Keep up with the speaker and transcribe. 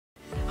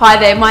Hi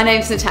there, my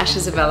name's Natasha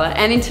Zuvela,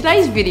 and in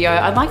today's video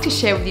I'd like to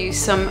share with you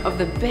some of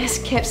the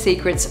best kept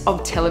secrets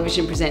of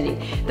television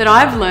presenting that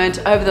I've learned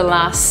over the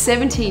last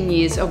 17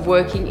 years of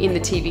working in the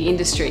TV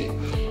industry.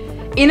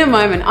 In a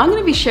moment, I'm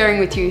going to be sharing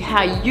with you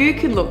how you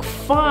can look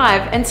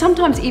 5 and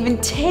sometimes even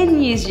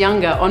 10 years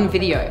younger on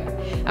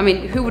video. I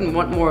mean, who wouldn't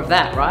want more of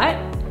that, right?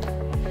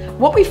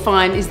 What we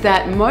find is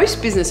that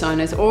most business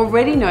owners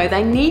already know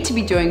they need to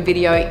be doing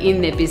video in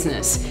their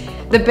business.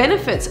 The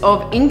benefits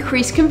of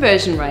increased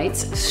conversion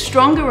rates,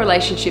 stronger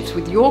relationships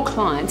with your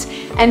clients,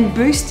 and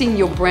boosting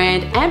your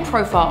brand and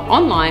profile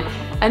online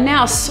are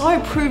now so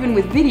proven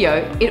with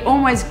video, it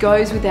almost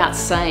goes without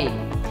saying.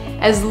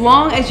 As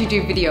long as you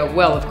do video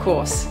well, of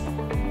course.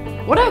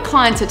 What our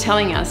clients are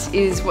telling us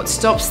is what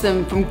stops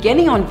them from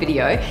getting on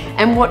video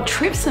and what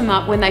trips them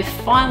up when they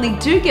finally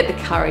do get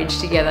the courage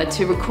together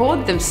to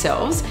record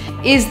themselves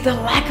is the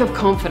lack of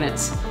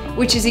confidence,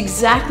 which is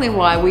exactly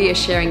why we are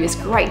sharing this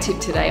great tip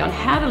today on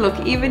how to look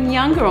even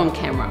younger on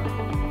camera.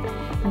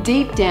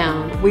 Deep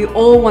down, we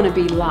all want to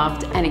be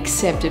loved and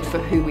accepted for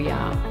who we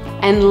are.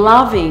 And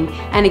loving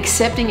and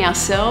accepting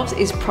ourselves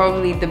is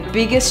probably the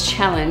biggest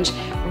challenge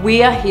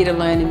we are here to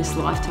learn in this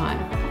lifetime.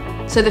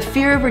 So the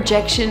fear of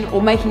rejection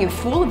or making a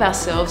fool of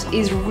ourselves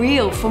is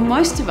real for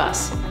most of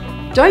us.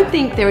 Don't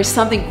think there is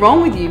something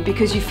wrong with you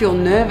because you feel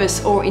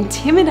nervous or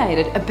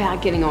intimidated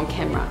about getting on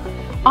camera.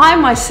 I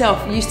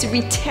myself used to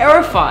be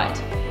terrified.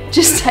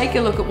 Just take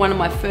a look at one of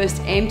my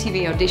first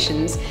MTV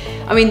auditions.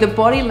 I mean, the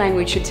body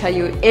language should tell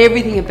you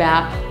everything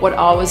about what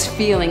I was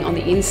feeling on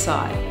the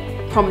inside.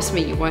 Promise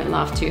me you won't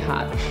laugh too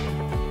hard.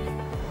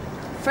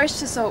 Fresh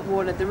to salt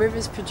water, the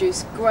rivers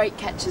produce great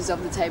catches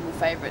of the table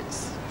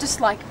favourites,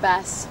 just like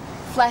bass,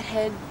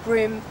 flathead,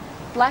 bream,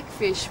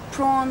 blackfish,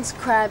 prawns,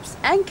 crabs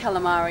and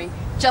calamari,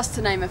 just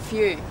to name a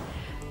few.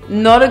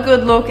 Not a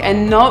good look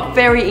and not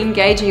very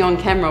engaging on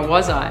camera,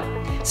 was I?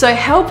 So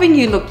helping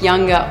you look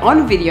younger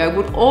on video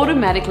would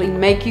automatically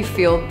make you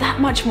feel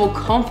that much more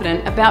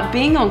confident about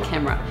being on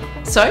camera.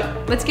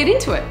 So let's get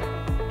into it.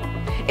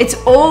 It's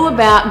all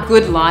about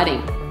good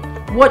lighting.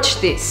 Watch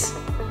this.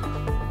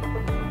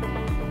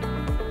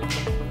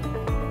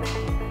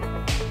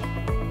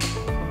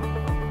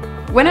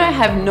 When I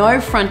have no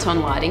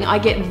front-on lighting, I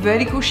get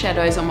vertical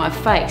shadows on my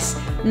face.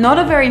 Not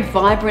a very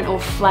vibrant or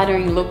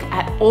flattering look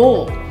at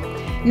all.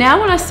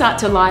 Now when I start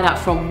to light up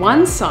from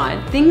one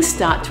side, things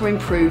start to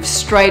improve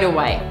straight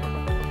away.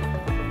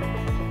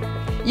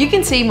 You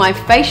can see my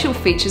facial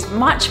features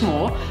much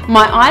more,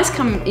 my eyes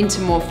come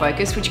into more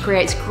focus, which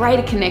creates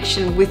greater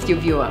connection with your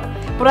viewer.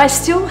 But I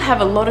still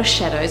have a lot of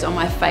shadows on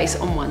my face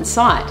on one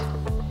side.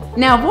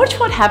 Now watch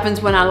what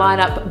happens when I light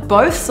up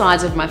both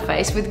sides of my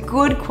face with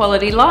good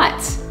quality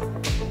lights.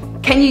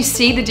 Can you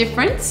see the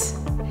difference?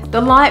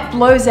 The light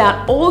blows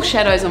out all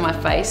shadows on my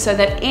face so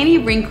that any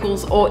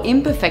wrinkles or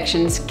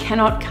imperfections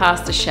cannot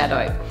cast a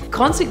shadow.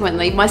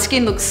 Consequently, my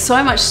skin looks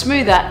so much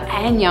smoother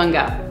and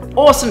younger.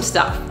 Awesome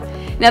stuff.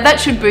 Now that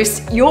should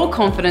boost your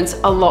confidence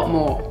a lot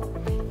more.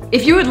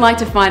 If you would like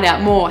to find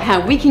out more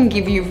how we can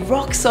give you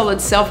rock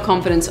solid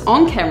self-confidence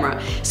on camera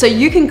so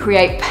you can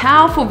create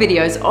powerful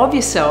videos of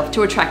yourself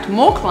to attract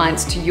more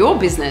clients to your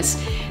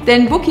business,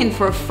 then book in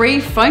for a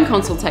free phone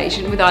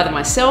consultation with either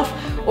myself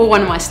or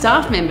one of my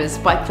staff members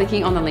by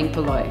clicking on the link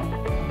below.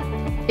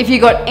 If you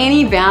got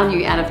any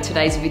value out of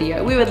today's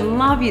video, we would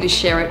love you to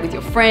share it with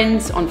your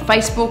friends on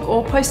Facebook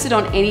or post it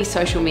on any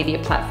social media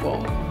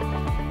platform.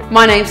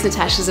 My name's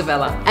Natasha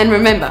Zuvela, and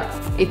remember,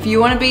 if you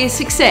want to be a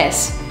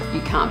success,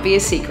 you can't be a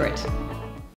secret.